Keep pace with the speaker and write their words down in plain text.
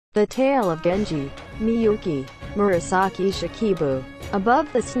The Tale of Genji, Miyuki, Murasaki Shikibu. Above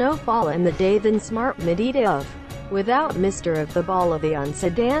the snowfall and the day then smart medita of. Without Mr. of the ball of the on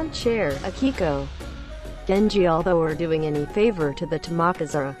sedan chair, Akiko. Genji, although we're doing any favor to the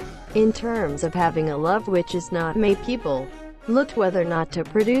Tamakazura, in terms of having a love which is not made people, looked whether not to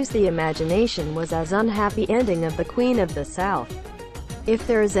produce the imagination was as unhappy ending of the Queen of the South. If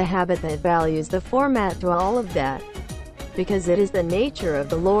there is a habit that values the format to all of that, because it is the nature of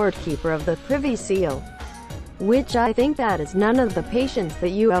the Lord Keeper of the Privy Seal, which I think that is none of the patience that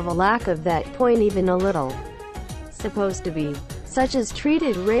you have a lack of that point even a little. Supposed to be, such as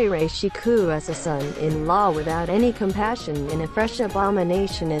treated Rei Shiku as a son-in-law without any compassion in a fresh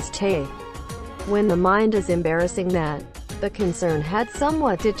abomination as Tae. When the mind is embarrassing that, the concern had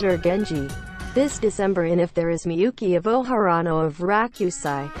somewhat deterred Genji this December, and if there is Miyuki of Oharano of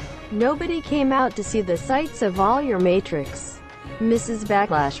Rakusai, nobody came out to see the sights of all your Matrix. Mrs.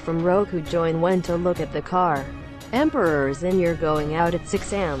 Backlash from Roku joined went to look at the car. Emperors, and you're going out at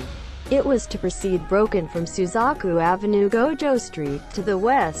 6 am. It was to proceed broken from Suzaku Avenue Gojo Street. To the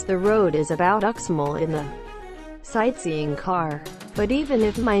west the road is about Uxmal in the sightseeing car. But even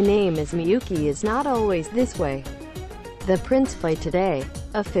if my name is Miyuki is not always this way. The Prince play today.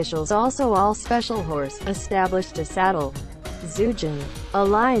 Officials also all special horse, established a saddle. Zujin, a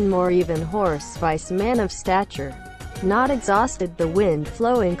line more even horse vice man of stature. Not exhausted the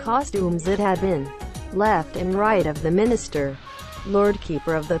wind-flowing costumes that had been left and right of the minister, Lord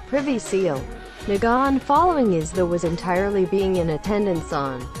Keeper of the Privy Seal. Nagon following is the was entirely being in attendance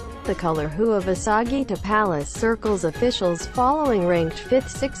on the color who of Asagita Palace circles officials following ranked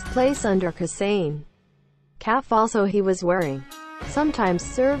 5th-6th place under Kasane. Calf also he was wearing, sometimes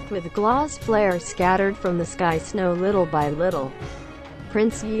served with gloss flare scattered from the sky snow little by little.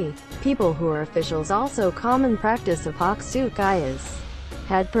 Prince Yi, people who are officials also common practice of Hokusukayas,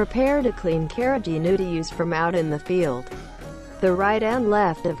 had prepared a clean carriage new to use from out in the field. The right and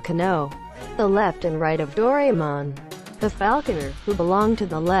left of Kano, the left and right of Doraemon. The falconer, who belonged to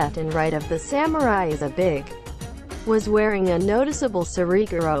the left and right of the samurai is a big, was wearing a noticeable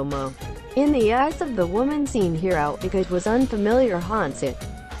sariguromo. In the eyes of the woman seen here out because was unfamiliar haunts it,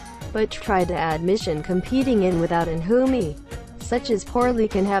 but tried to add mission competing in without in whom he, such as poorly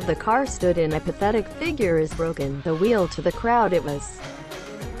can have the car stood in a pathetic figure is broken the wheel to the crowd. It was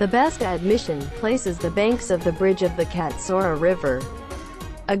the best admission places the banks of the bridge of the Katsura River.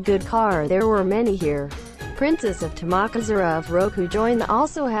 A good car, there were many here. Princess of Tamakazura of Roku joined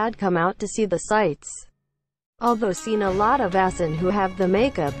also had come out to see the sights. Although seen a lot of asin who have the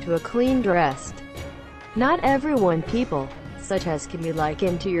makeup to a clean dressed. Not everyone people, such as can be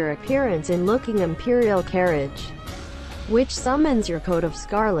likened to your appearance in looking imperial carriage, which summons your coat of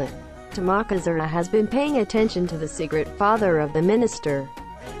scarlet. Tamakazura has been paying attention to the secret father of the minister.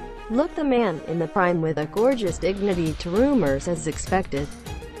 Look, the man in the prime with a gorgeous dignity to rumors as expected.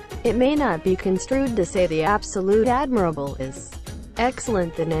 It may not be construed to say the absolute admirable is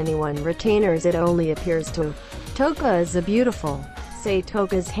excellent than anyone retainers, it only appears to. Toka is a beautiful, say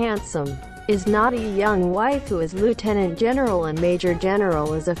Toka's handsome, is not a young wife who is lieutenant general and major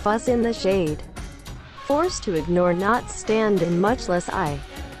general is a fuss in the shade. Forced to ignore not stand in much less eye,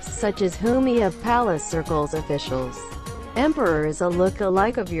 such as whom he of palace circles officials. Emperor is a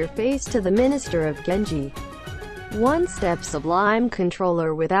look-alike of your face to the minister of Genji. One step sublime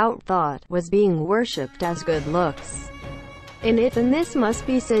controller without thought, was being worshipped as good looks. And this must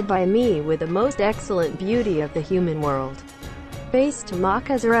be said by me with the most excellent beauty of the human world. Face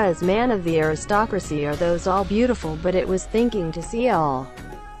Tamakazura as man of the aristocracy are those all beautiful, but it was thinking to see all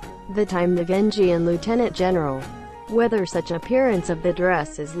the time the Genji and Lieutenant General, whether such appearance of the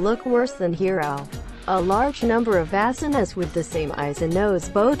dress is look worse than hero. A large number of asanas with the same eyes and nose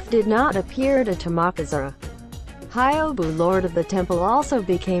both did not appear to Tamakazura. Hyobu, lord of the temple, also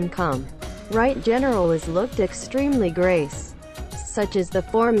became calm. Right general is looked extremely grace, such as the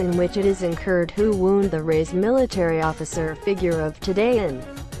form in which it is incurred who wound the raised military officer figure of today in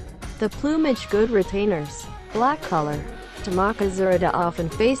the plumage good retainers, black color. Tamakazura to often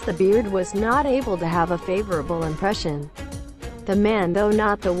face the beard was not able to have a favorable impression. The man, though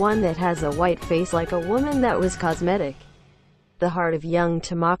not the one that has a white face like a woman, that was cosmetic. The heart of young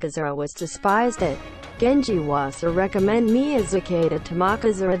Tamakazura was despised at Genji was or recommend Miyazaki to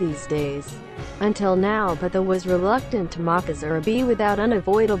Tamakazura these days. Until now, but the was reluctant Tamakazura be without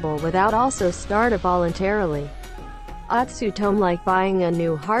unavoidable without also start voluntarily. Atsutome like buying a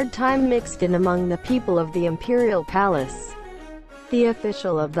new hard time mixed in among the people of the imperial palace. The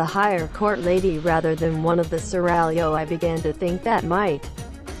official of the higher court lady rather than one of the seraglio. I began to think that might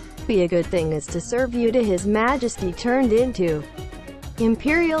be a good thing as to serve you to his majesty turned into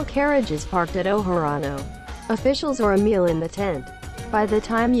Imperial carriages parked at Ohorano. Officials or a meal in the tent. By the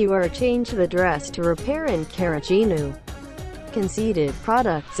time you are changed the dress to repair in Karajinu. Conceded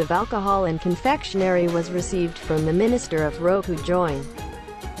products of alcohol and confectionery was received from the Minister of Rokujoin.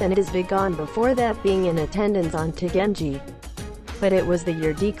 Then it is begun before that being in attendance on to Genji. But it was the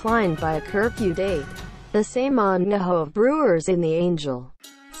year declined by a curfew date. The same on Naho of brewers in the Angel.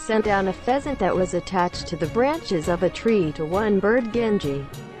 Sent down a pheasant that was attached to the branches of a tree to one bird Genji.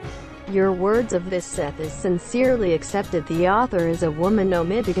 Your words of this Seth is sincerely accepted. The author is a woman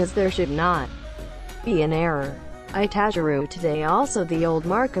omit because there should not be an error. Itajaru today also the old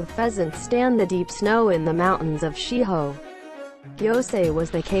mark of pheasants stand the deep snow in the mountains of Shiho. Yosei was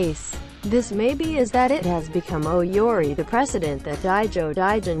the case. This may be is that it has become Oyori the precedent that Daijo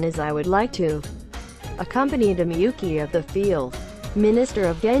Daijin is I would like to accompany to Miyuki of the field. Minister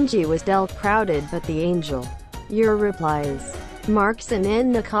of Genji was dealt crowded but the angel. Your replies. Markson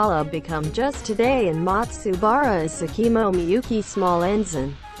and Nakala become just today and Matsubara is Sakimo Miyuki small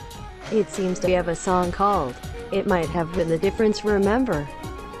ensign. It seems to have a song called It Might Have Been the Difference Remember.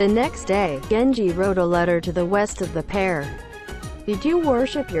 The next day, Genji wrote a letter to the west of the pair. Did you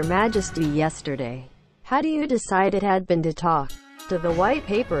worship your majesty yesterday? How do you decide it had been to talk to the white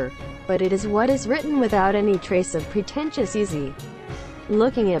paper? But it is what is written without any trace of pretentious easy.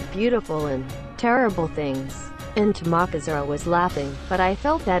 Looking at beautiful and terrible things. And Tamakazura was laughing, but I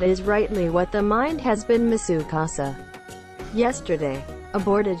felt that is rightly what the mind has been Misukasa. Yesterday,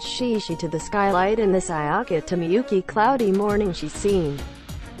 aborted Shishi to the skylight in the Sayaka to Miyuki cloudy morning she seen.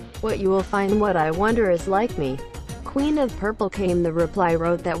 What you will find what I wonder is like me. Queen of Purple came the reply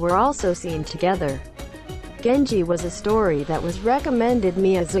wrote that we're also seen together. Genji was a story that was recommended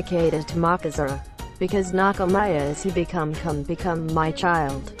Miyazuki to Tamakazura. Because Nakamaya is he become my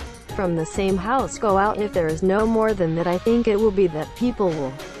child. From the same house go out if there is no more than that I think it will be that people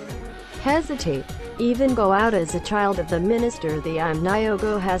will hesitate. Even go out as a child of the minister. The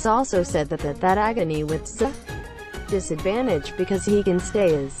Nyogo has also said that agony with disadvantage because he can stay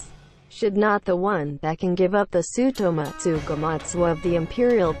is should not the one that can give up the Sutomatsu Gamatsu of the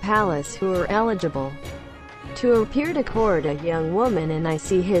imperial palace who are eligible to appear to court a young woman and I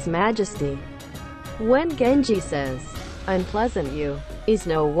see his majesty. When Genji says, unpleasant you, is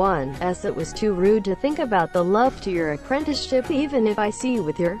no one, as it was too rude to think about the love to your apprenticeship even if I see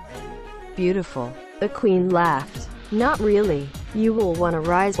with your beautiful. The queen laughed. Not really. You will want to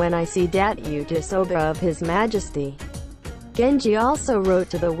rise when I see dat you disobey of his majesty. Genji also wrote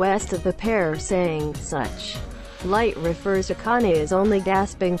to the west of the pair saying, such light refers to Kane is only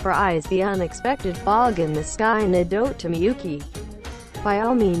gasping for eyes the unexpected fog in the sky Nado to Miyuki. By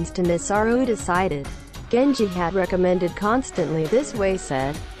all means to Nisaru decided. Genji had recommended constantly this way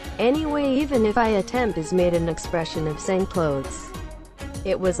said, anyway even if I attempt is made an expression of sang clothes.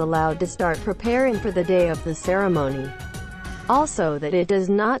 It was allowed to start preparing for the day of the ceremony. Also that it does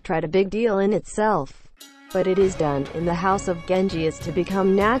not try to big deal in itself. But it is done in the house of Genji is to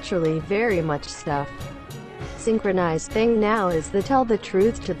become naturally very much stuff. Synchronized thing now is the tell the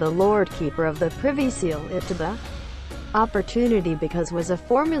truth to the Lord Keeper of the Privy Seal it to the opportunity because was a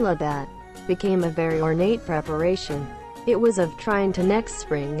formula that became a very ornate preparation. It was of trying to next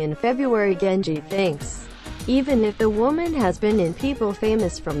spring in February Genji thinks. Even if the woman has been in people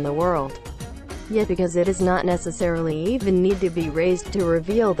famous from the world. Yet because it is not necessarily even need to be raised to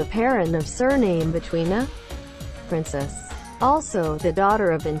reveal the parent of surname between a princess. Also the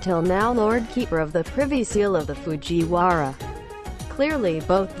daughter of until now Lord Keeper of the Privy Seal of the Fujiwara. Clearly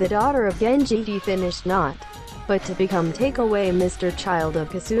both the daughter of Genji finished not. But to become take away Mr. Child of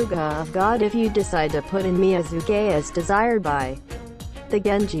Kasuga of God if you decide to put in Miyazuki as desired by the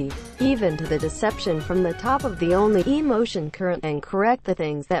Genji, even to the deception from the top of the only emotion current and correct the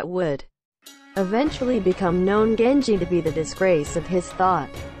things that would eventually become known Genji to be the disgrace of his thought.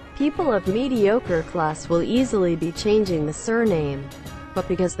 People of mediocre class will easily be changing the surname. But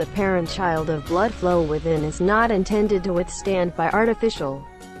because the parent-child of blood flow within is not intended to withstand by artificial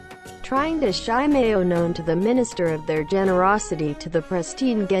trying to Shimayo known to the minister of their generosity to the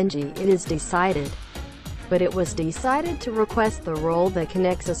pristine Genji, it is decided. But it was decided to request the role that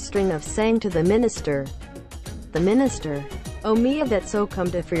connects a string of sang to the minister. The minister, Omiya that so come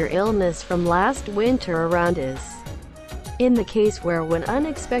to for your illness from last winter around is. In the case where when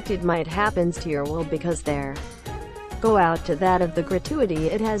unexpected might happens to your will because there go out to that of the gratuity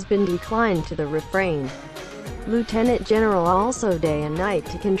it has been declined to the refrain. Lieutenant General also day and night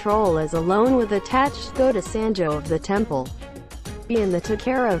to control as alone with attached go to Sanjo of the temple. Be in the took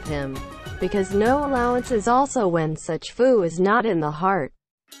care of him. Because no allowance is also when such fu is not in the heart.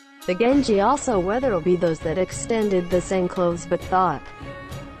 The Genji also whether be those that extended the same clothes but thought.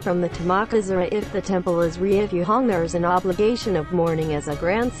 From the Tamakazura if the temple is Ryuhyung there's an obligation of mourning as a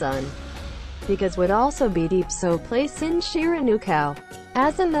grandson. Because would also be deep so place in Shiranukau.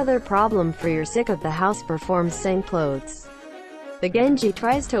 As another problem for your sick of the house performs same clothes. The Genji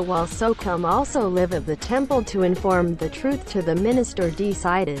tries to while so come also live of the temple to inform the truth to the minister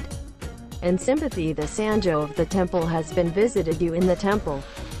decided. And sympathy the Sanjo of the temple has been visited you in the temple.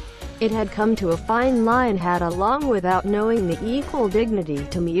 It had come to a fine line had along without knowing the equal dignity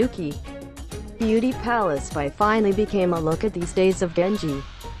to Miyuki. Beauty Palace by finally became a look at these days of Genji.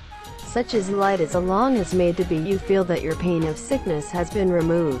 Such as light as along is made to be you feel that your pain of sickness has been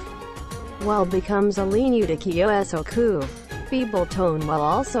removed. While becomes a lean you to Kyosoku. Feeble tone while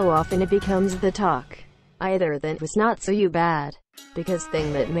also often it becomes the talk. Either then it was not so you bad. Because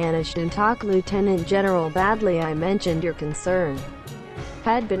thing that managed and talk Lieutenant General badly I mentioned your concern.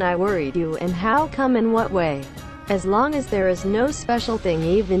 Had been I worried you and how come in what way? As long as there is no special thing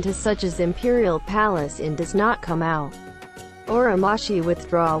even to such as Imperial Palace in does not come out. Or Amashi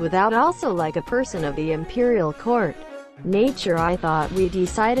withdraw without also like a person of the Imperial Court. Nature I thought we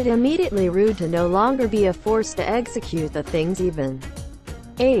decided immediately rude to no longer be a force to execute the things even.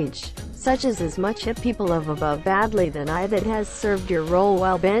 Age. Such as much hit people of above badly than I that has served your role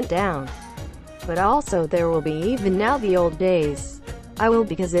while bent down. But also there will be even now the old days. I will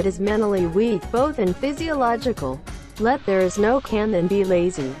because it is mentally weak both in physiological. Let there is no can then be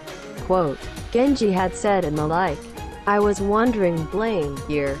lazy. Quote. Genji had said and the like. I was wandering blame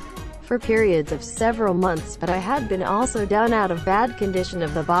here for periods of several months but I had been also down out of bad condition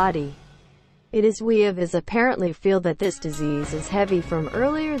of the body. It is we of is apparently feel that this disease is heavy from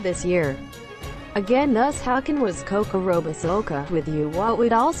earlier this year. Again thus how can was Kokorobasoka with you what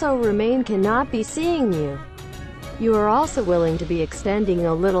would also remain cannot be seeing you. You are also willing to be extending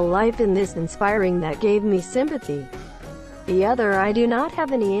a little life in this inspiring that gave me sympathy. The other I do not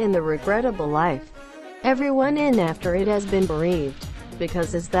have any in the regrettable life. Everyone in after it has been bereaved.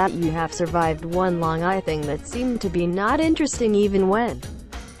 Because is that you have survived one long I thing that seemed to be not interesting even when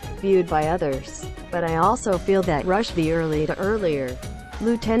viewed by others. But I also feel that rush the early to earlier.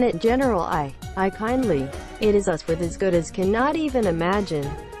 Lieutenant General I kindly. It is us with as good as cannot even imagine.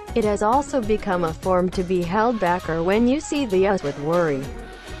 It has also become a form to be held back or when you see the us with worry.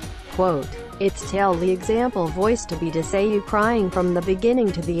 Quote. It's tell the example voice to be to say you crying from the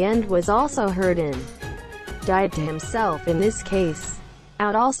beginning to the end was also heard in. Died to himself in this case.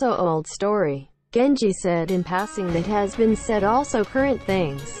 Out also old story. Genji said in passing that has been said also current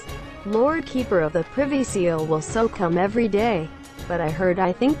things. Lord Keeper of the Privy Seal will so come every day. But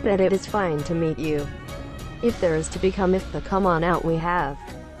I think that it is fine to meet you. If there is to become if the come on out we have.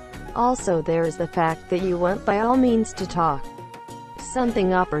 Also there is the fact that you want by all means to talk.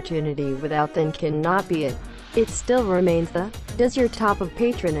 Something opportunity without then cannot be it. It still remains the, does your top of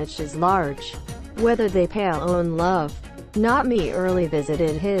patronage is large. Whether they pay our own love. Not me early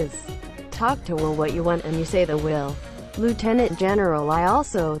visited his. Talk to will what you want and you say the will. Lieutenant General I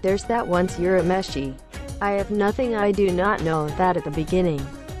also there's that once you're a meshi. I have nothing I do not know that at the beginning.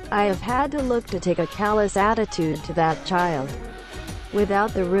 I have had to look to take a callous attitude to that child.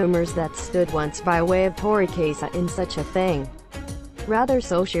 Without the rumors that stood once by way of Torikasa in such a thing. Rather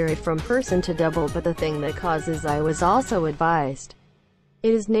so share from person to double but the thing that causes I was also advised.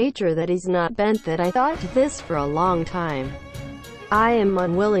 It is nature that is not bent that I thought this for a long time. I am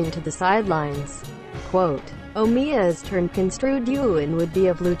unwilling to the sidelines. Quote. Omiya is turned construed you and would be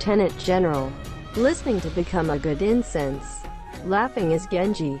of Lieutenant General. Listening to become a good incense. Laughing is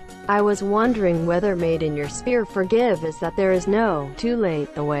Genji. I was wondering whether made in your sphere forgive is that there is no too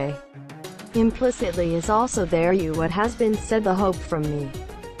late the way. Implicitly is also there you what has been said the hope from me.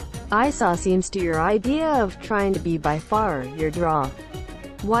 I saw seems to your idea of trying to be by far your draw.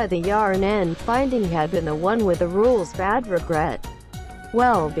 Why the yarn and finding had been the one with the rules bad regret.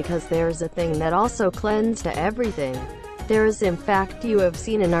 Well because there's a thing that also cleansed to everything. There is in fact you have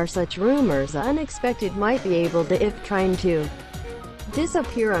seen in our such rumors unexpected might be able to if trying to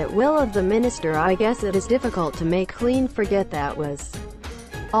disappear at will of the minister I guess it is difficult to make clean forget that was.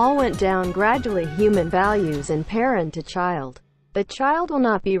 All went down gradually human values and parent to child. The child will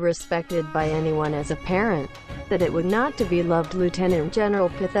not be respected by anyone as a parent. That it would not to be loved Lieutenant General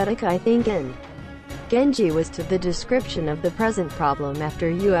pathetic I think in. Genji was to the description of the present problem after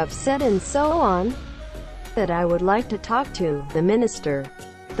you have said and so on. That I would like to talk to the minister.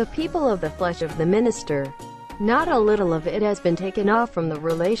 The people of the flesh of the minister. Not a little of it has been taken off from the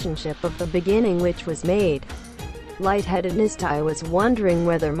relationship of the beginning which was made. Lightheadedness I was wondering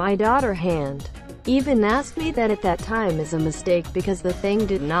whether my daughter hand even asked me that at that time is a mistake because the thing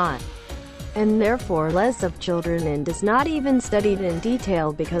did not, and therefore less of children and does not even studied in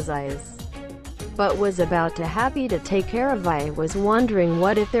detail because I is, but was about to happy to take care of. I was wondering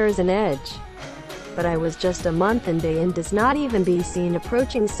what if there is an edge, but I was just a month and day and does not even be seen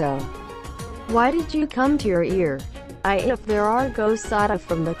approaching. So why did you come to your ear? If there are ghosts out of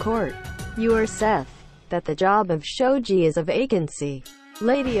from the court, you are Seth, that the job of shoji is a vacancy.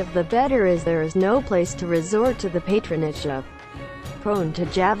 Lady of the better is there is no place to resort to the patronage of, prone to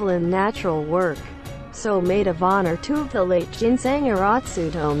javelin natural work. So maid of honor to the late Ginseng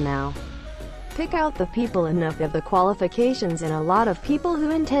Aratsutomo now. Pick out the people enough of the qualifications and a lot of people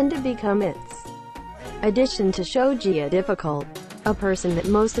who intend to become its addition to shoji a difficult, a person that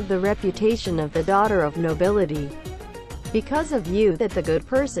most of the reputation of the daughter of nobility. Because of you that the good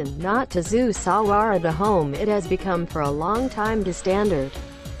person not to Zu Sawara the home it has become for a long time to standard,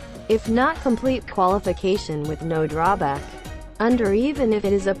 if not complete qualification with no drawback, under even if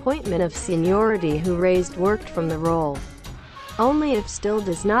it is appointment of seniority who raised worked from the role, only if still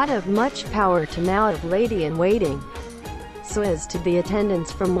does not have much power to now of lady-in-waiting, so as to the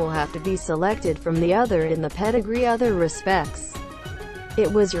attendants from will have to be selected from the other in the pedigree other respects.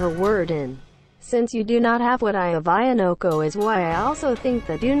 It was your word in. Since you do not have what I of Ianoko is why I also think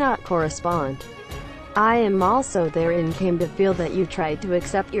that do not correspond. I am also therein came to feel that you tried to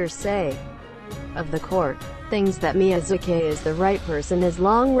accept your say of the court. Things that Miyazuki is the right person has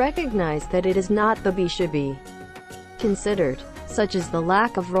long recognized that it is not the be should be considered, such as the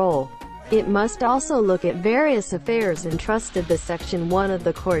lack of role. It must also look at various affairs entrusted the Section 1 of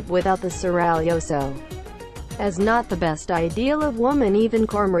the court without the Seraglioso as not the best ideal of woman even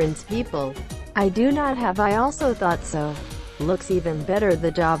Cormoran's people. I do not have I also thought so. Looks even better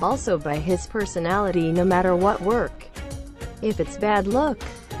the job also by his personality no matter what work. If it's bad look,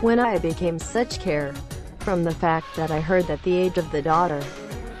 when I became such care, from the fact that I heard that the age of the daughter.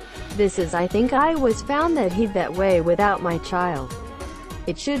 This is I think I was found that he'd that way without my child.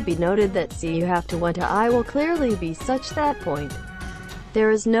 It should be noted that see you have to want to I will clearly be such that point.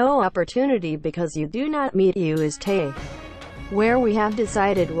 There is no opportunity because you do not meet you as Te. Where we have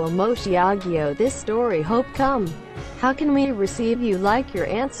decided will Moshiagyo this story hope come. How can we receive you like your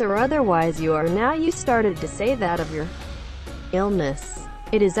answer otherwise you are now you started to say that of your illness.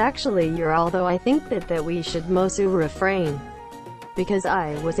 It is actually your although I think that we should Mosu refrain. Because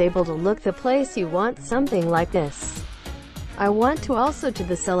I was able to look the place you want something like this. I want to also to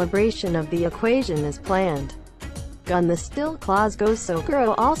the celebration of the equation as planned. Gun the still clause goes so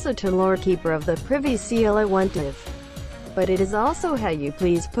grow also to Lord Keeper of the Privy Seal I want to. But it is also how you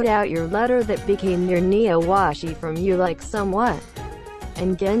please put out your letter that became near Niawashi from you like somewhat.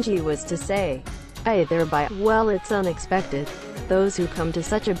 And Genji was to say, I thereby, well it's unexpected. Those who come to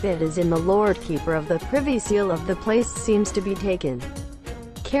such a bit as in the Lord Keeper of the Privy Seal of the place seems to be taken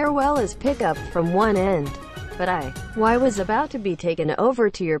care well as pick up from one end. But why was about to be taken over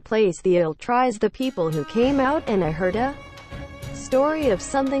to your place the ill tries the people who came out and I heard a story of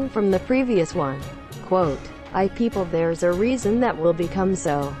something from the previous one. Quote, I people there's a reason that will become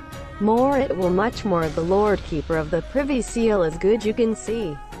so. More it will much more the Lord Keeper of the Privy Seal is good you can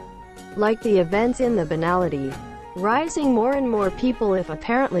see. Like the events in the banality. Rising more and more people if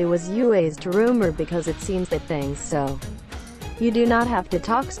apparently was UA's to rumor because it seems that things so. You do not have to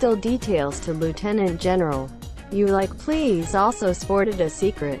talk still details to Lieutenant General. You like please also sported a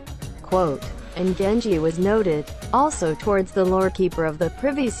secret. Quote, and Genji was noted, also towards the Lord Keeper of the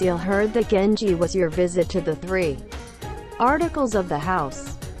Privy Seal heard that Genji was your visit to the 3 articles of the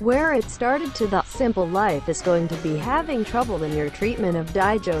house, where it started to the simple life is going to be having trouble in your treatment of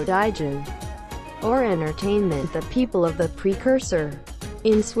Daijin, or entertainment the people of the precursor.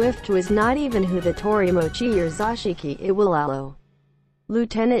 In Swift was not even who the Torimochi or Zashiki it will allow.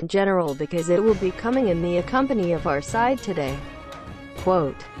 Lieutenant General because it will be coming in the company of our side today.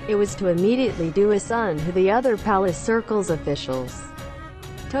 Quote, it was to immediately do a son to the other palace circles officials.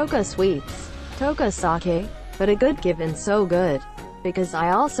 Toka sweets, Toka sake, but a good given so good, because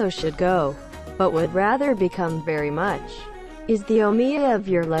I also should go, but would rather become very much. Is the omiya of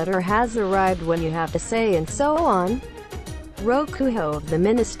your letter has arrived when you have to say and so on? Rokuho of the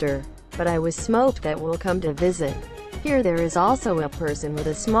minister, but I was smoked that will come to visit. Here there is also a person with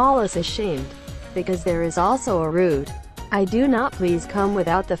a smallest ashamed, because there is also a rude. I do not please come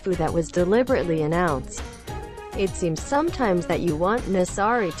without the food that was deliberately announced. It seems sometimes that you want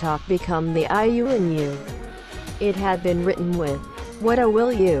Nasari talk become the IU and you. It had been written with, what a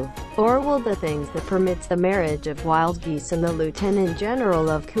will you, or will the things that permits the marriage of wild geese and the Lieutenant General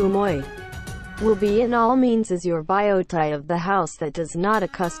of Kumoi. will be in all means as your biotai of the house that does not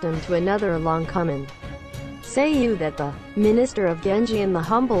accustom to another long common. Say you that the minister of Genji in the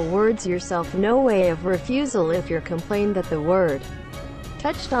humble words yourself no way of refusal if you're complained that the word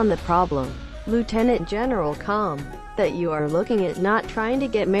touched on the problem. Lieutenant General calm, that you are looking at not trying to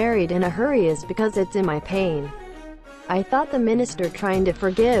get married in a hurry is because it's in my pain. I thought the minister trying to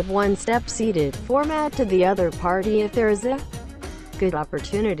forgive one step seated format to the other party if there is a good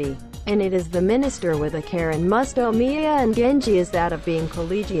opportunity. And it is the minister with a care and must Omiya and Genji is that of being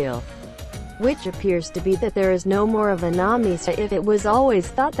collegial. Which appears to be that there is no more of a namisa if it was always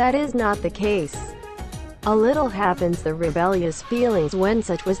thought that is not the case. A little happens the rebellious feelings when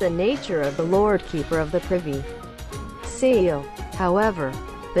such was the nature of the Lord Keeper of the Privy Seal. However,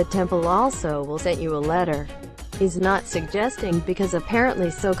 the temple also will send you a letter. Is not suggesting because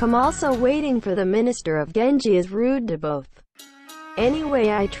apparently so come also waiting for the minister of Genji is rude to both. Anyway,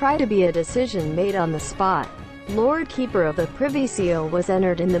 I try to be a decision made on the spot. Lord Keeper of the Privy Seal was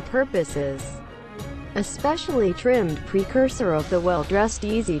entered in the purposes. Especially trimmed precursor of the well-dressed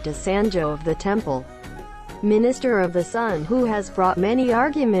easy to Sanjo of the temple. Minister of the Sun who has brought many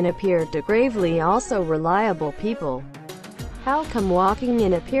argument appeared to gravely also reliable people. How come walking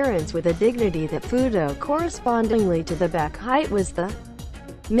in appearance with a dignity that Fudo correspondingly to the back height was the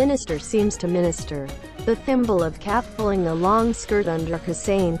minister seems to minister. The thimble of cap pulling a long skirt under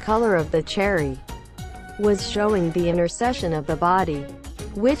Hussein color of the cherry was showing the intercession of the body,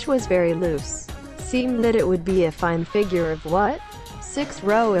 which was very loose. Seemed that it would be a fine figure of what? 6th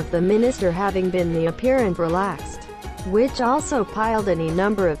row of the minister having been the appearance relaxed, which also piled any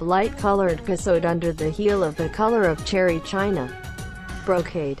number of light-colored cassode under the heel of the color of cherry china.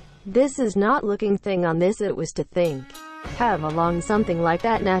 Brocade. This is not looking thing on this it was to think. Have along something like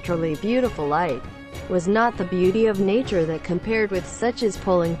that naturally beautiful light. Was not the beauty of nature that compared with such as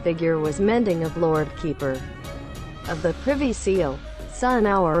pulling figure was mending of Lord Keeper of the Privy Seal. Son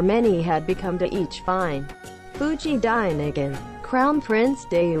our many had become to each fine. Fuji Dainagan, Crown Prince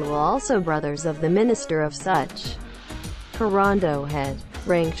Daewoo also brothers of the minister of such. Kurando head,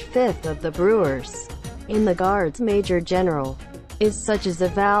 ranked 5th of the brewers. In the guards Major General. Is such as a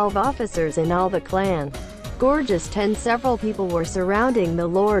valve officers in all the clan. Gorgeous 10 several people were surrounding the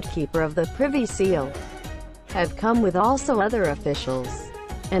Lord Keeper of the Privy Seal. Had come with also other officials.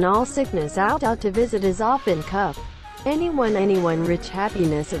 And all sickness out to visit is often cup. Anyone rich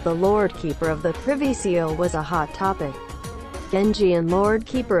happiness of the Lord Keeper of the Privy Seal was a hot topic. Genji and Lord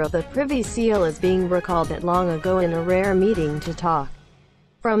Keeper of the Privy Seal is being recalled that long ago in a rare meeting to talk.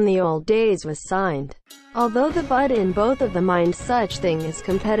 From the old days was signed. Although the bud in both of the mind such thing as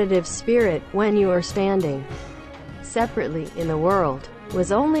competitive spirit, when you are standing separately in the world,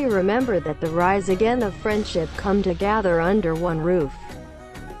 was only remember that the rise again of friendship come to gather under one roof.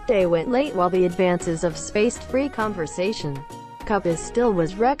 Day went late while the advances of spaced free conversation. Cup is still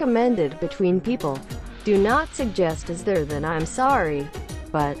was recommended between people. Do not suggest as there then I'm sorry.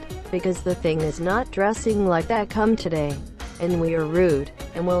 But, because the thing is not dressing like that come today. And we are rude,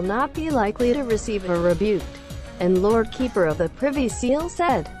 and will not be likely to receive a rebuked. And Lord Keeper of the Privy Seal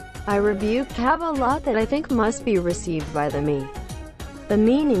said, I rebuked have a lot that I think must be received by the me. The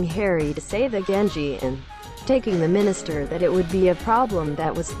meaning Harry to say the Genji and taking the minister that it would be a problem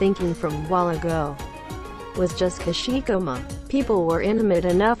that was thinking from while ago. Was just Kashikoma. People were intimate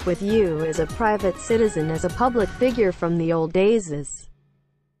enough with you as a private citizen as a public figure from the old days is.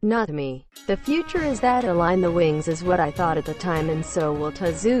 Not me. The future is that align the wings is what I thought at the time and so will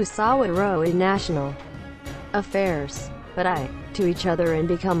Tazu Sawaro in national affairs. But to each other and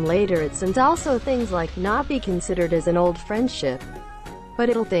become later it since also things like not be considered as an old friendship. But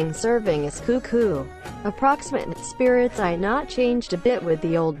it'll thing serving as cuckoo. Approximate spirits I not changed a bit with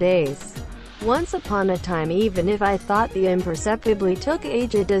the old days. Once upon a time even if I thought the imperceptibly took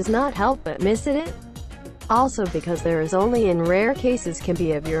age it does not help but miss it. Also because there is only in rare cases can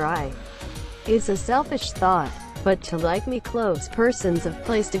be of your eye. It's a selfish thought, but to like me close persons of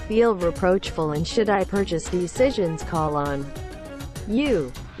place to feel reproachful and should I purchase decisions call on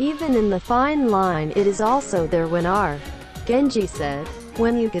you. Even in the fine line it is also there when our Genji said,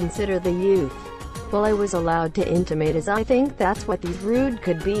 when you consider the youth. Well I was allowed to intimate as I think that's what these rude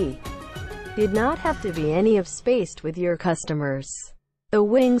could be. Did not have to be any of spaced with your customers. The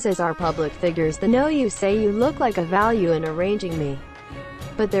wings as our public figures the know you say you look like a value in arranging me.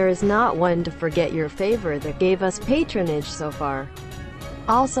 But there is not one to forget your favor that gave us patronage so far.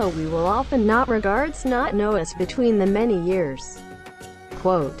 Also we will often not regards not know us between the many years.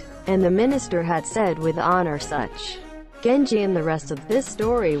 Quote, and the minister had said with honor such. Genji and the rest of this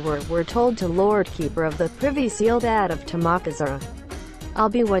story were told to Lord Keeper of the Privy Seal that of Tamakazura. I'll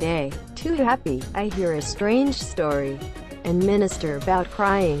be what a too happy. I hear a strange story. And minister about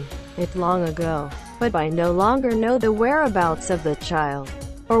crying. It long ago. But I no longer know the whereabouts of the child.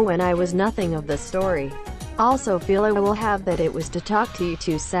 Or when I was nothing of the story. Also feel I will have that it was to talk to you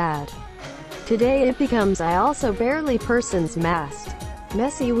too sad. Today it becomes I also barely persons masked.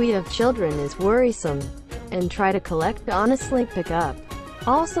 Messy we of children is worrisome. And try to collect honestly pick up.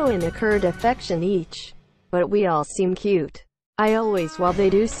 Also in occurred affection each. But we all seem cute. I always while they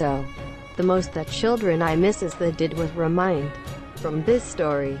do so. The most that children I miss is the did was remind. From this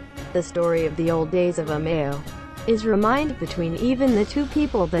story, the story of the old days of Ameo, is remind between even the two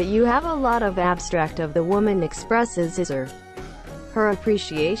people that you have a lot of abstract of the woman expresses his or her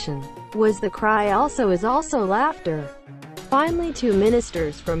appreciation. Was the cry also is also laughter. Finally two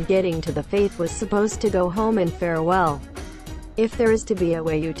ministers from getting to the faith was supposed to go home and farewell. If there is to be a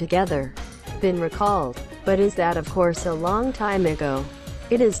way you together, been recalled, but is that of course a long time ago.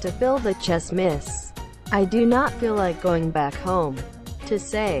 It is to fill the chest miss. I do not feel like going back home. To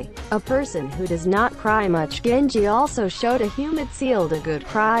say, a person who does not cry much. Genji also showed a humid sealed a good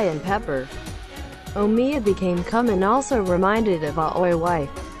cry and pepper. Omiya became come and also reminded of Aoi wife.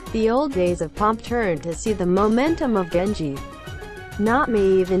 The old days of pomp turned to see the momentum of Genji. Not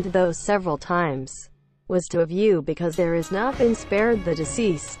me even to those several times. Was to have you because there is not been spared the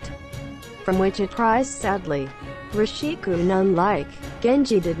deceased. From which it cries sadly. Rishiku none like.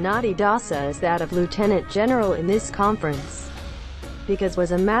 Genji did not idasa as that of Lieutenant General in this conference. Because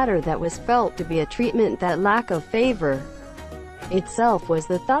was a matter that was felt to be a treatment that lack of favor. Itself was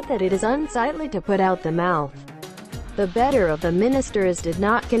the thought that it is unsightly to put out the mouth. The better of the ministers did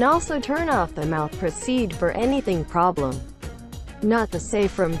not can also turn off the mouth proceed for anything problem. Not to say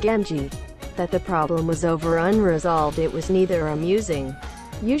from Genji, that the problem was over unresolved it was neither amusing.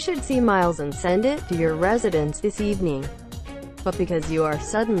 You should see Miles and send it to your residence this evening. But because you are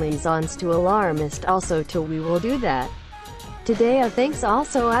suddenly zones to alarmist also till we will do that. Today I thinks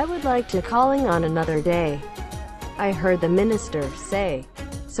also I would like to calling on another day. I heard the minister say.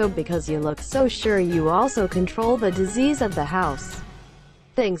 So because you look so sure you also control the disease of the house.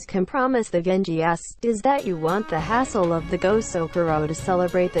 Things can promise the Genji asked is that you want the hassle of the Gosokuro to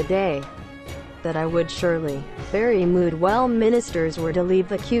celebrate the day. That I would surely. Very mood well ministers were to leave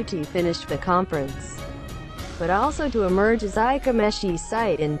the QT finished the conference. But also to emerge as Ikameshi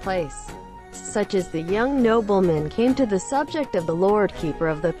sight in place. Such as the young nobleman came to the subject of the Lord Keeper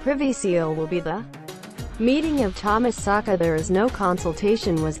of the Privy Seal will be the meeting of Thomas Saka. There is no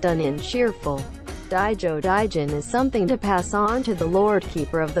consultation was done in cheerful. Daijo Daijin is something to pass on to the Lord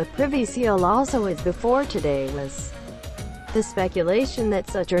Keeper of the Privy Seal also as before today was. The speculation that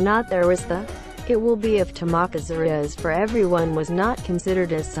such or not there was the it will be if Tamakazura is for everyone was not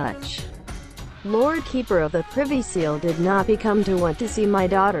considered as such. Lord Keeper of the Privy Seal did not become to want to see my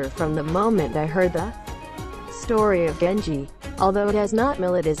daughter from the moment I heard the story of Genji, although it has not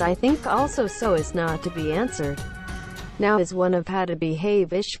mill it is I think also so as not to be answered. Now is one of how to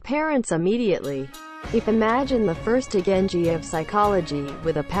behave-ish parents immediately. If imagine the first to Genji of psychology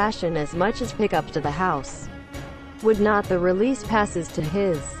with a passion as much as pick up to the house. Would not the release passes to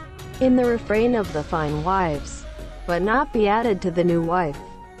his in the refrain of the fine wives, but not be added to the new wife.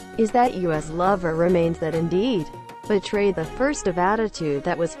 Is that you as lover remains that indeed betray the first of attitude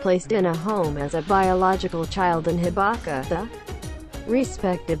that was placed in a home as a biological child in Hibaka, the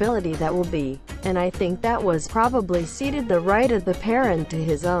respectability that will be, and I think that was probably ceded the right of the parent to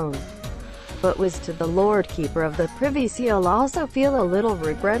his own, but was to the Lord Keeper of the Privy Seal also feel a little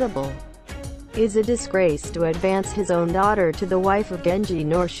regrettable. Is a disgrace to advance his own daughter to the wife of Genji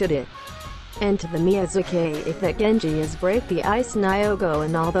nor should it. And to the Miyazuke if that Genji is break the ice Nyogo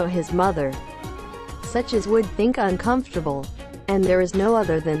and although his mother, such as would think uncomfortable, and there is no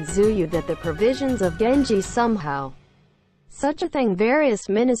other than Zuyu that the provisions of Genji somehow. Such a thing various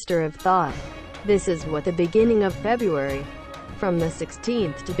minister have thought. This is what the beginning of February, from the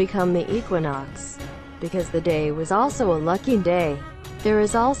 16th to become the equinox, because the day was also a lucky day. There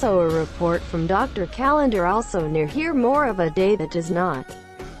is also a report from Dr. Calendar also near here more of a day that does not.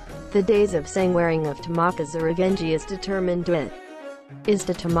 The days of Sangwearing of Tamakazura Genji is determined to it. Is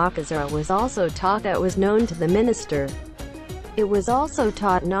to Tamakazura was also taught that was known to the minister. It was also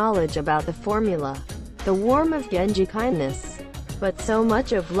taught knowledge about the formula, the warm of Genji kindness. But so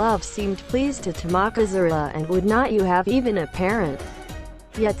much of love seemed pleased to Tamakazura and would not you have even a parent.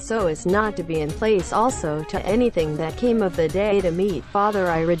 Yet so as not to be in place also to anything that came of the day to meet father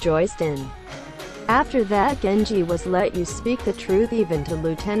I rejoiced in. After that Genji was let you speak the truth even to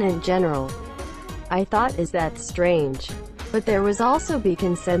Lieutenant General. I thought is that strange. But there was also be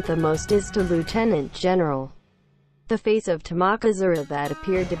consent the most is to Lieutenant General. The face of Tamakazura that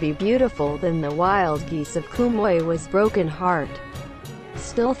appeared to be beautiful than the wild geese of Kumoi was broken heart.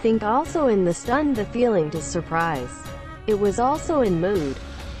 Still think also in the stunned the feeling to surprise. It was also in mood,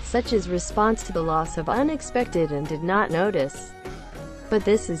 such as response to the loss of unexpected and did not notice. But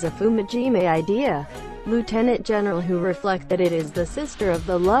this is a Fumijime idea. Lieutenant General who reflect that it is the sister of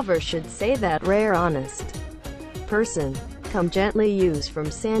the lover should say that rare honest person. Come gently use from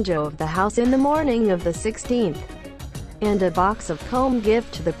Sanjo of the house in the morning of the 16th. And a box of comb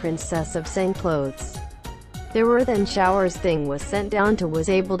gift to the princess of Sen clothes. There were then showers thing was sent down to was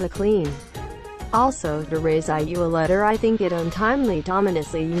able to clean. Also to raise you a letter I think it untimely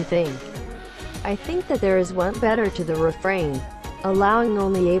ominously you think. I think that there is one better to the refrain, allowing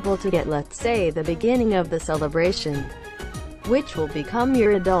only able to get let's say the beginning of the celebration, which will become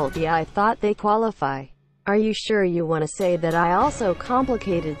your adult I thought they qualify. Are you sure you want to say that I also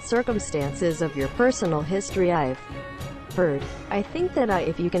complicated circumstances of your personal history I've heard. I think that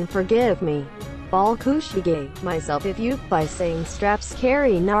if you can forgive me, Balkushige, myself if you, by saying straps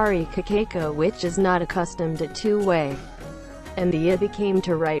carry Nari Kakeko which is not accustomed to two-way. And the became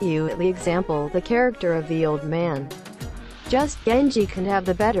to write you at the example the character of the old man. Just Genji can have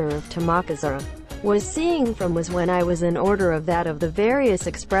the better of Tamakazura. Was seeing from was when I was in order of that of the various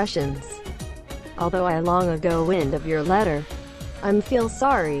expressions. Although I long ago wind of your letter. I'm feel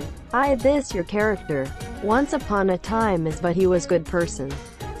sorry. This your character. Once upon a time is but he was good person.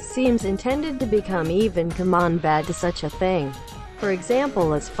 Seems intended to become even come on bad to such a thing. For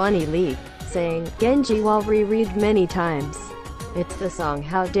example as funny leak, saying, Genji while reread many times. It's the song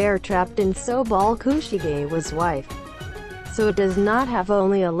How Dare trapped in so Balkushige was wife. So it does not have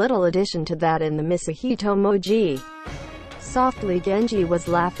only a little addition to that in the Misahito Moji. Softly Genji was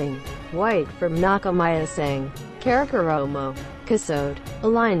laughing. White from Nakamaya sang, Karakaromo, Kasode,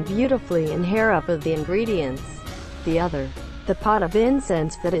 aligned beautifully in hair up of the ingredients. The other, the pot of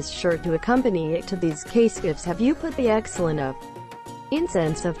incense that is sure to accompany it to these case gifts have you put the excellent of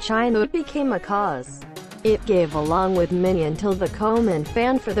incense of China it became a cause. It gave along with many until the comb and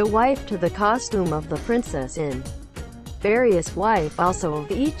fan for the wife to the costume of the princess in various wife also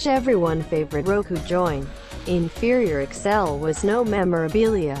of each everyone favorite Roku join. Inferior excel was no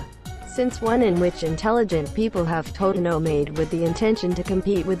memorabilia. Since one in which intelligent people have Totino made with the intention to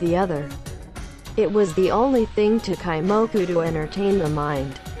compete with the other. It was the only thing to Kaimoku to entertain the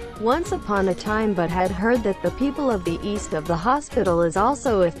mind. Once upon a time but had heard that the people of the east of the hospital is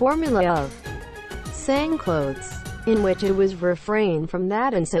also a formula of sang clothes, in which it was refrained from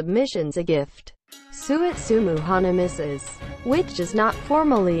that and submissions a gift. Suitsumu Hanamis which is not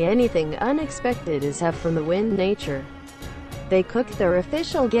formally anything unexpected is have from the wind nature. They cooked their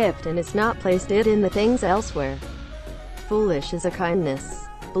official gift and is not placed it in the things elsewhere. Foolish is a kindness.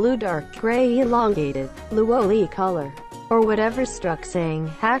 Blue dark gray elongated, luoli color. Or whatever struck saying,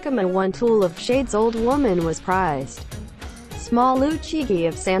 Hakama one tool of shades old woman was prized. Small Uchigi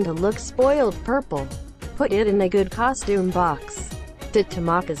of Santa looks spoiled purple. Put it in a good costume box. To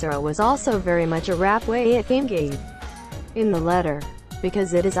Tamakazura was also very much a rap way it came gave. In the letter.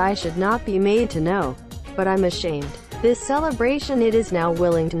 Because it is I should not be made to know. But I'm ashamed. This celebration it is now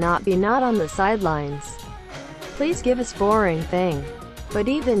willing to not be not on the sidelines. Please give us boring thing. But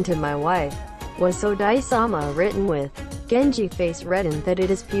even to my wife, was so Daisama written with. Genji face reddened that it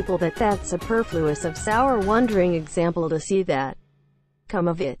is people that's superfluous of sour wondering example to see that. Come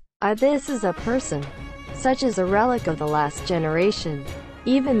of it. This is a person. Such as a relic of the last generation.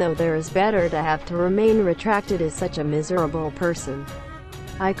 Even though there is better to have to remain retracted as such a miserable person.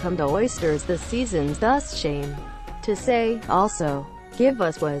 I come to oysters this season's thus shame. To say, also, give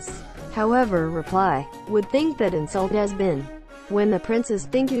us was, however reply, would think that insult has been. When the princes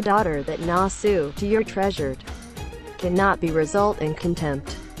think you daughter that Nasu, to your treasured, cannot be result in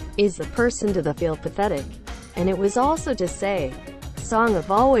contempt, is the person to the feel pathetic. And it was also to say, song of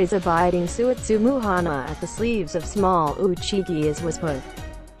always abiding Suitsumu Hana at the sleeves of small Uchigi as was put.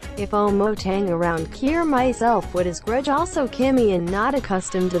 If Omotang around Kier myself would his grudge also Kimi and not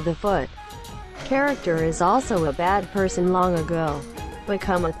accustomed to the foot. Character is also a bad person long ago.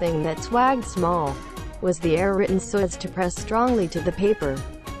 Become a thing that swagged small. Was the air written so as to press strongly to the paper.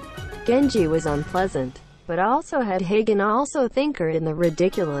 Genji was unpleasant, but also had Hagen also thinker in the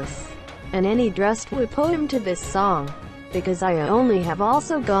ridiculous. And any dressed would poem to this song. Because I only have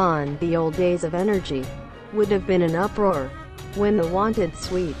also gone the old days of energy. Would have been an uproar. When the wanted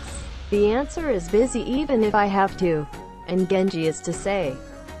sweets. The answer is busy even if I have to. And Genji is to say.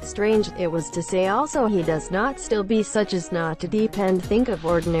 Strange, it was to say also he does not still be such as not to depend think of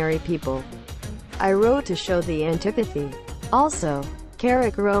ordinary people. I wrote to show the antipathy. Also,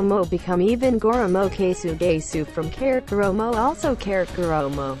 Karakuromo become even Goromo Kesu Gesu from Karakuromo also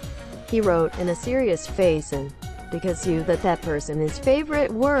Karakuromo. He wrote, in a serious face, and because you that person is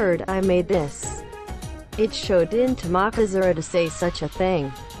favorite word I made this. It showed in Tamakazura to say such a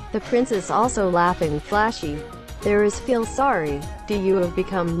thing. The princess also laughing flashy. There is feel sorry, do you have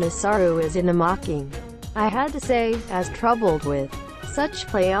become Nisaru as in a mocking. I had to say, as troubled with such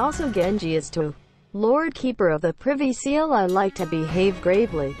play also Genji is too. Lord Keeper of the Privy Seal I like to behave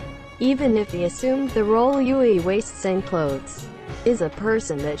gravely. Even if he assumed the role Yui wastes and clothes. Is a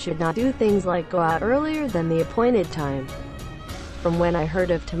person that should not do things like go out earlier than the appointed time. From when I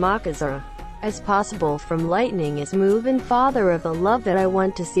heard of Tamakazura, as possible from lightning is move and father of the love that I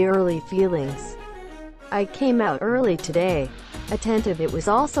want to see early feelings. I came out early today. Attentive it was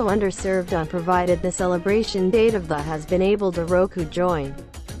also underserved on provided the celebration date of the has been able to Roku join.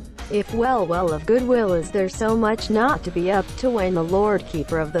 If well of goodwill is there so much not to be up to when the Lord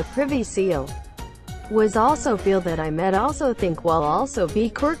Keeper of the Privy Seal was also feel that I met also think while also be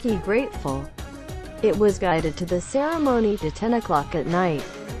quirky grateful. It was guided to the ceremony to 10 o'clock at night.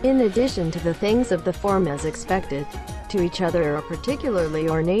 In addition to the things of the form as expected, to each other are particularly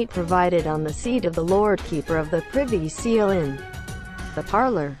ornate provided on the seat of the Lord Keeper of the Privy Seal in the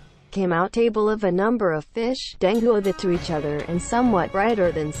parlor. Came out table of a number of fish, dengu that to each other and somewhat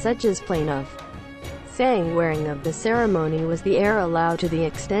brighter than such as plain of. Saying wearing of the ceremony was the air allowed to the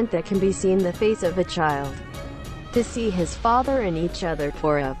extent that can be seen the face of a child. To see his father and each other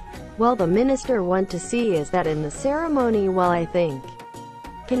for up. Well the minister want to see is that in the ceremony while I think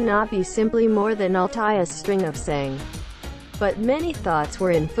cannot be simply more than Altaia's string of saying. But many thoughts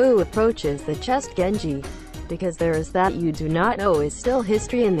were in Fu approaches the chest Genji. Because there is that you do not know is still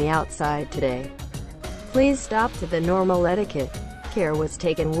history in the outside today. Please stop to the normal etiquette. Care was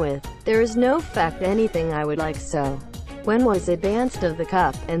taken with. There is no fact anything I would like so. When was advanced of the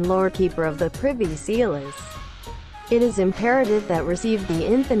cup, and Lord Keeper of the Privy Seal is. It is imperative that receive the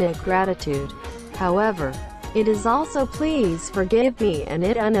infinite gratitude. However, it is also please forgive me and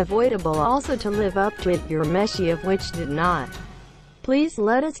it unavoidable also to live up to it your meshi of which did not. Please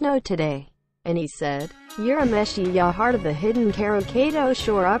let us know today. And he said, Urameshi ya heart of the hidden Karukato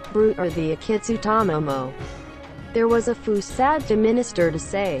shore uproot or the Akitsu Tamomo. There was a fu sad to minister to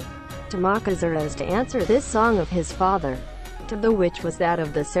say. Tamakazura as to answer this song of his father. To the which was that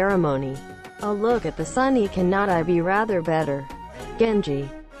of the ceremony. A look at the sunny cannot I be rather better. Genji.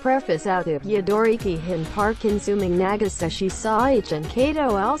 Preface out of Yadoriki hin par consuming Nagasashi saw H and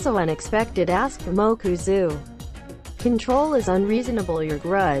Kato also unexpected asked Mokuzu. Control is unreasonable your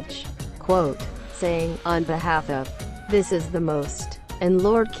grudge. Quote, saying, on behalf of, this is the most, and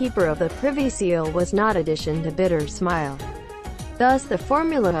Lord Keeper of the Privy Seal was not addition to bitter smile. Thus the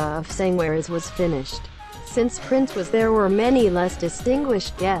formula of Sangwares was finished. Since Prince was there were many less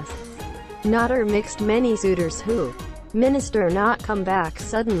distinguished guests. Not or mixed many suitors who, minister not come back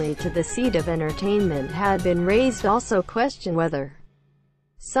suddenly to the seat of entertainment had been raised also question whether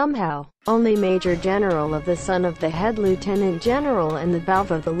somehow, only Major General of the son of the head Lieutenant General and the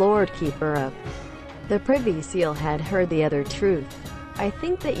valve of the Lord Keeper of the Privy Seal had heard the other truth. I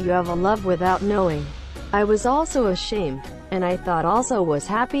think that you have a love without knowing. I was also ashamed, and I thought also was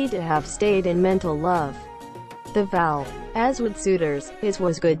happy to have stayed in mental love. The valve, as with suitors, his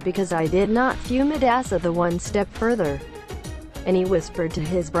was good because I did not fume Adasa the one step further. And he whispered to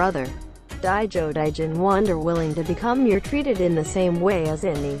his brother. Daijo Daijin wonder willing to become your treated in the same way as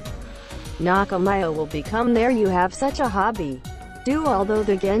any Nakamayo will become there you have such a hobby. Do although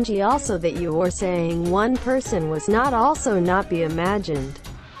the Genji also that you were saying one person was not also not be imagined.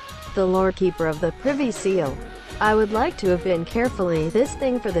 The Lord Keeper of the Privy Seal. I would like to have been carefully this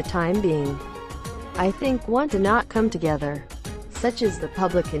thing for the time being. I think one to not come together. Such as the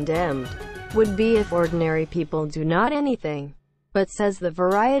public condemned. Would be if ordinary people do not anything. But says the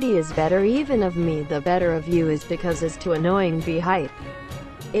variety is better even of me the better of you is because is too annoying be hype.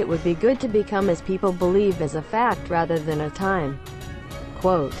 It would be good to become as people believe as a fact rather than a time.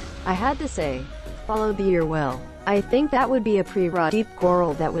 Quote, I had to say, follow the your will. I think that would be a deep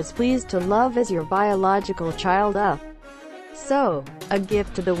quarrel that was pleased to love as your biological child up. So, a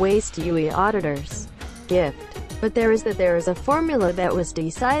gift to the waste Yui auditors. Gift. But there is a formula that was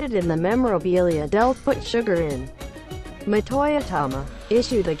decided in the memorabilia dealt put sugar in. Matoyatama.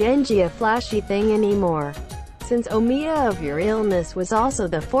 Issue the Genji a flashy thing anymore. Since Omiya of your illness was also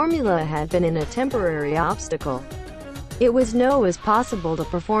the formula had been in a temporary obstacle. It was no as possible to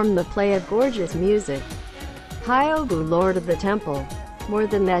perform the play of gorgeous music. Hyobu Lord of the Temple. More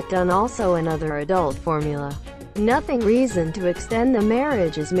than that done also another adult formula. Nothing reason to extend the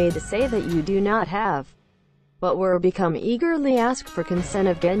marriage is made to say that you do not have. but were become eagerly asked for consent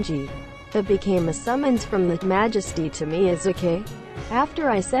of Genji. That became a summons from the Majesty to Miyazaki. After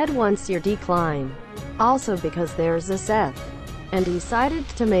I said once your decline. Also because there's a Seth. And decided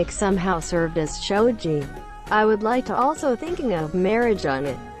to make somehow served as shoji. I would like to also thinking of marriage on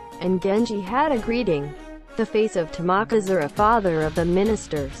it. And Genji had a greeting. The face of Tamakazura, father of the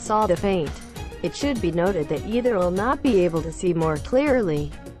minister, saw the faint. It should be noted that either will not be able to see more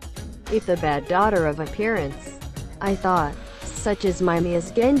clearly. If the bad daughter of appearance. I thought, such as Mimi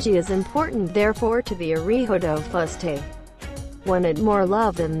as Genji is important therefore to be a Rihodo Fuste. Wanted more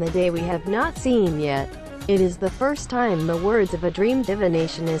love than the day we have not seen yet. It is the first time the words of a dream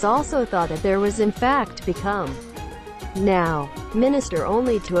divination is also thought that there was in fact become. Now, minister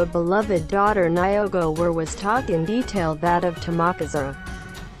only to a beloved daughter Nyogo where was talked in detail that of Tamakazura.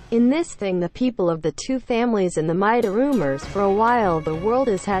 In this thing the people of the two families in the Maida rumors for a while the world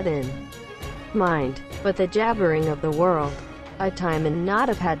has had in mind, but the jabbering of the world, a time and not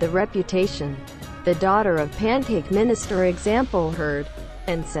have had the reputation. The daughter of Pancake Minister example heard,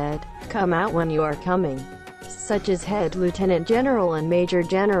 and said, come out when you are coming. Such as Head Lieutenant General and Major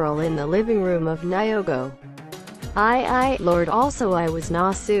General in the living room of Nyogo. Lord also I was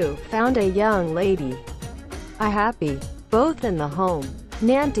Nasu, found a young lady. I happy, both in the home.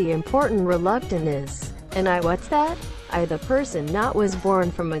 Nanti important reluctant is. And I what's that? I the person not was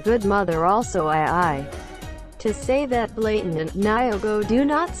born from a good mother also I. To say that blatant and Nyogo do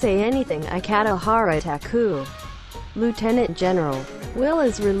not say anything I Katahara Taku. Lieutenant General. Will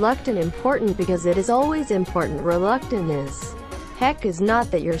is reluctant important because it is always important reluctant is. Heck is not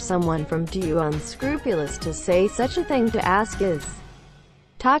that you're someone from you unscrupulous to say such a thing to ask his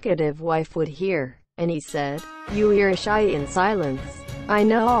talkative wife would hear. And he said, you hear shy in silence. I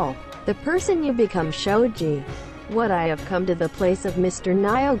know. The person you become shoji. What I have come to the place of Mr.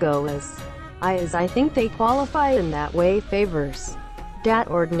 Nyogo is. I think they qualify in that way favors. Dat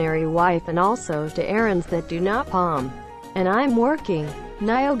ordinary wife and also to errands that do not palm. And I'm working.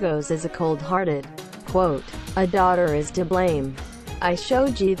 Nyogo's is a cold-hearted. Quote, a daughter is to blame. I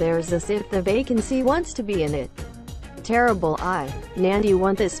shoji there's as if the vacancy wants to be in it. Terrible Nandy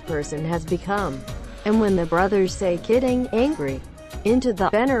want this person has become. And when the brothers say kidding, angry. Into the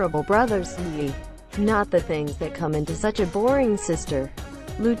venerable brothers ye. Not the things that come into such a boring sister.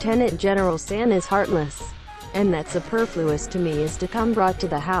 Lieutenant General San is heartless. And that superfluous to me is to come brought to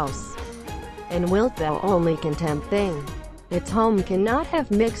the house. And wilt thou only contempt thing? Its home cannot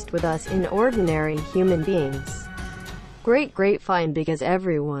have mixed with us in ordinary human beings. Great fine because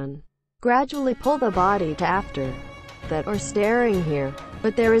everyone gradually pull the body to after that or staring here.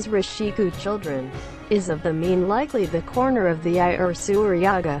 But there is Rishiku children. Is of the mean likely the corner of the eye or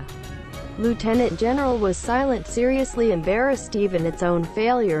Suryaga. Lieutenant General was silent seriously embarrassed even its own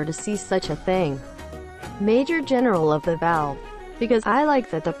failure to see such a thing. Major General of the Valve. Because I like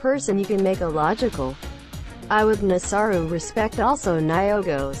that the person you can make a logical. I would Nasaru respect also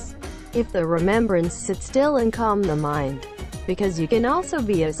Nyogo's. If the remembrance sit still and calm the mind. Because you can also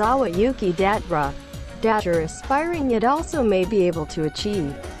be Azawa Yuki Datra. Datter aspiring yet also may be able to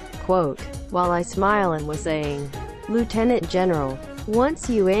achieve. Quote, while I smile and was saying, Lieutenant General, once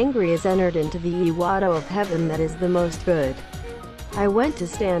you angry is entered into the Iwado of heaven that is the most good. I went to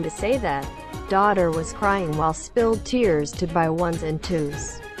stand to say that. Daughter was crying while spilled tears to by ones and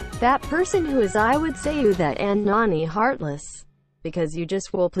twos. That person who is I would say you that and nani heartless. Because you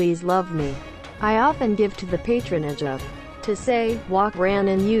just will please love me. I often give to the patronage of. To say, walk ran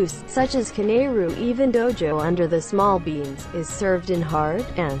and use, such as Kaneru even dojo under the small beans, is served in hard,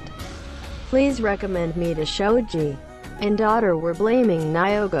 and please recommend me to shoji. And daughter were blaming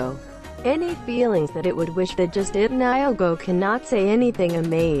Nyogo. Any feelings that it would wish that just it Nyogo cannot say anything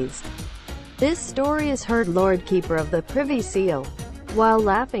amazed. This story is heard Lord Keeper of the Privy Seal. While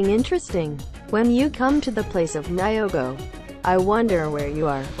laughing interesting. When you come to the place of Nyogo. I wonder where you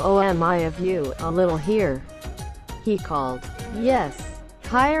are. Oh am I of you, a little here. He called. Yes.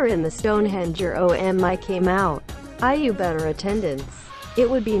 Higher in the Stonehenge oh am I came out. You better attendance. It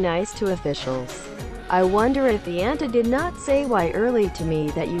would be nice to officials. I wonder if the Anta did not say why early to me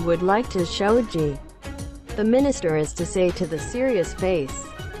that you would like to shoji. The minister is to say to the serious face.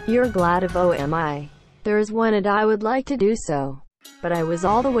 You're glad of OMI. There is one and I would like to do so. But I was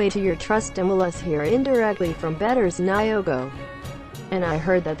all the way to your trust and will us hear indirectly from Better's Nyogo. And I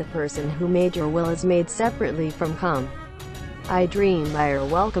heard that the person who made your will is made separately from come. I dream by her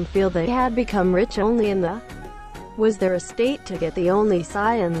welcome feel they had become rich only in the was their estate to get the only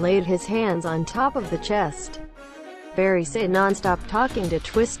scion laid his hands on top of the chest. Very say non-stop talking to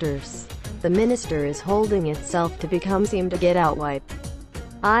twisters. The minister is holding itself to become seem to get out wipe.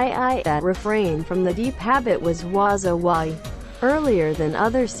 That refrain from the deep habit was wazawai. Earlier than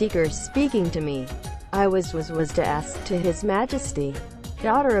other seekers speaking to me, I was to ask to His Majesty,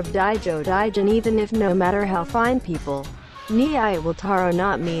 daughter of Daijo Daijin, even if no matter how fine people, ni I will taro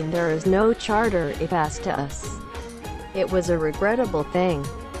not mean there is no charter if asked to us. It was a regrettable thing.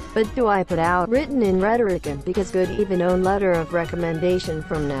 But do I put out written in rhetoric and because good even own letter of recommendation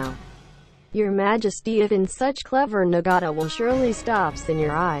from now? Your Majesty, if in such clever Nagata will surely stops in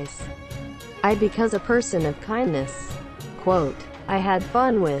your eyes. I because a person of kindness. Quote, I had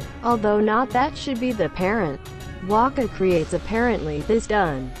fun with, although not that should be the parent. Waka creates apparently this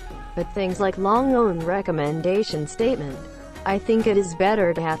done. But things like long own recommendation statement. I think it is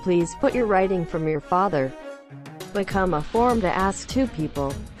better to have please put your writing from your father. Become a form to ask two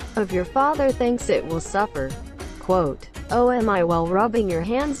people. Of your father thinks it will suffer. Quote, oh am I while rubbing your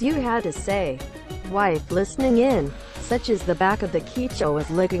hands you had to say. Wife listening in, such as the back of the kicho is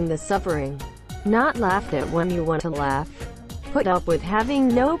licking the suffering. Not laughed at when you want to laugh. Put up with having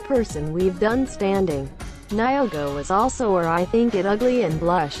no person we've done standing. Nyogo was also where I think it ugly and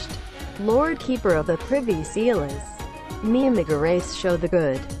blushed. Lord Keeper of the Privy Seal is. Miyamigarace show the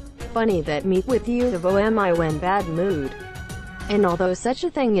good. Funny that meet with you of OMI when bad mood. And although such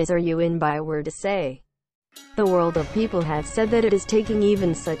a thing as are you in by word to say. The world of people have said that it is taking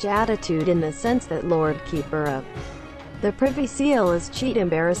even such attitude in the sense that Lord Keeper of the Privy Seal is cheat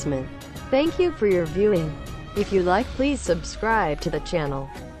embarrassment. Thank you for your viewing. If you like please subscribe to the channel.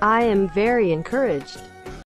 I am very encouraged.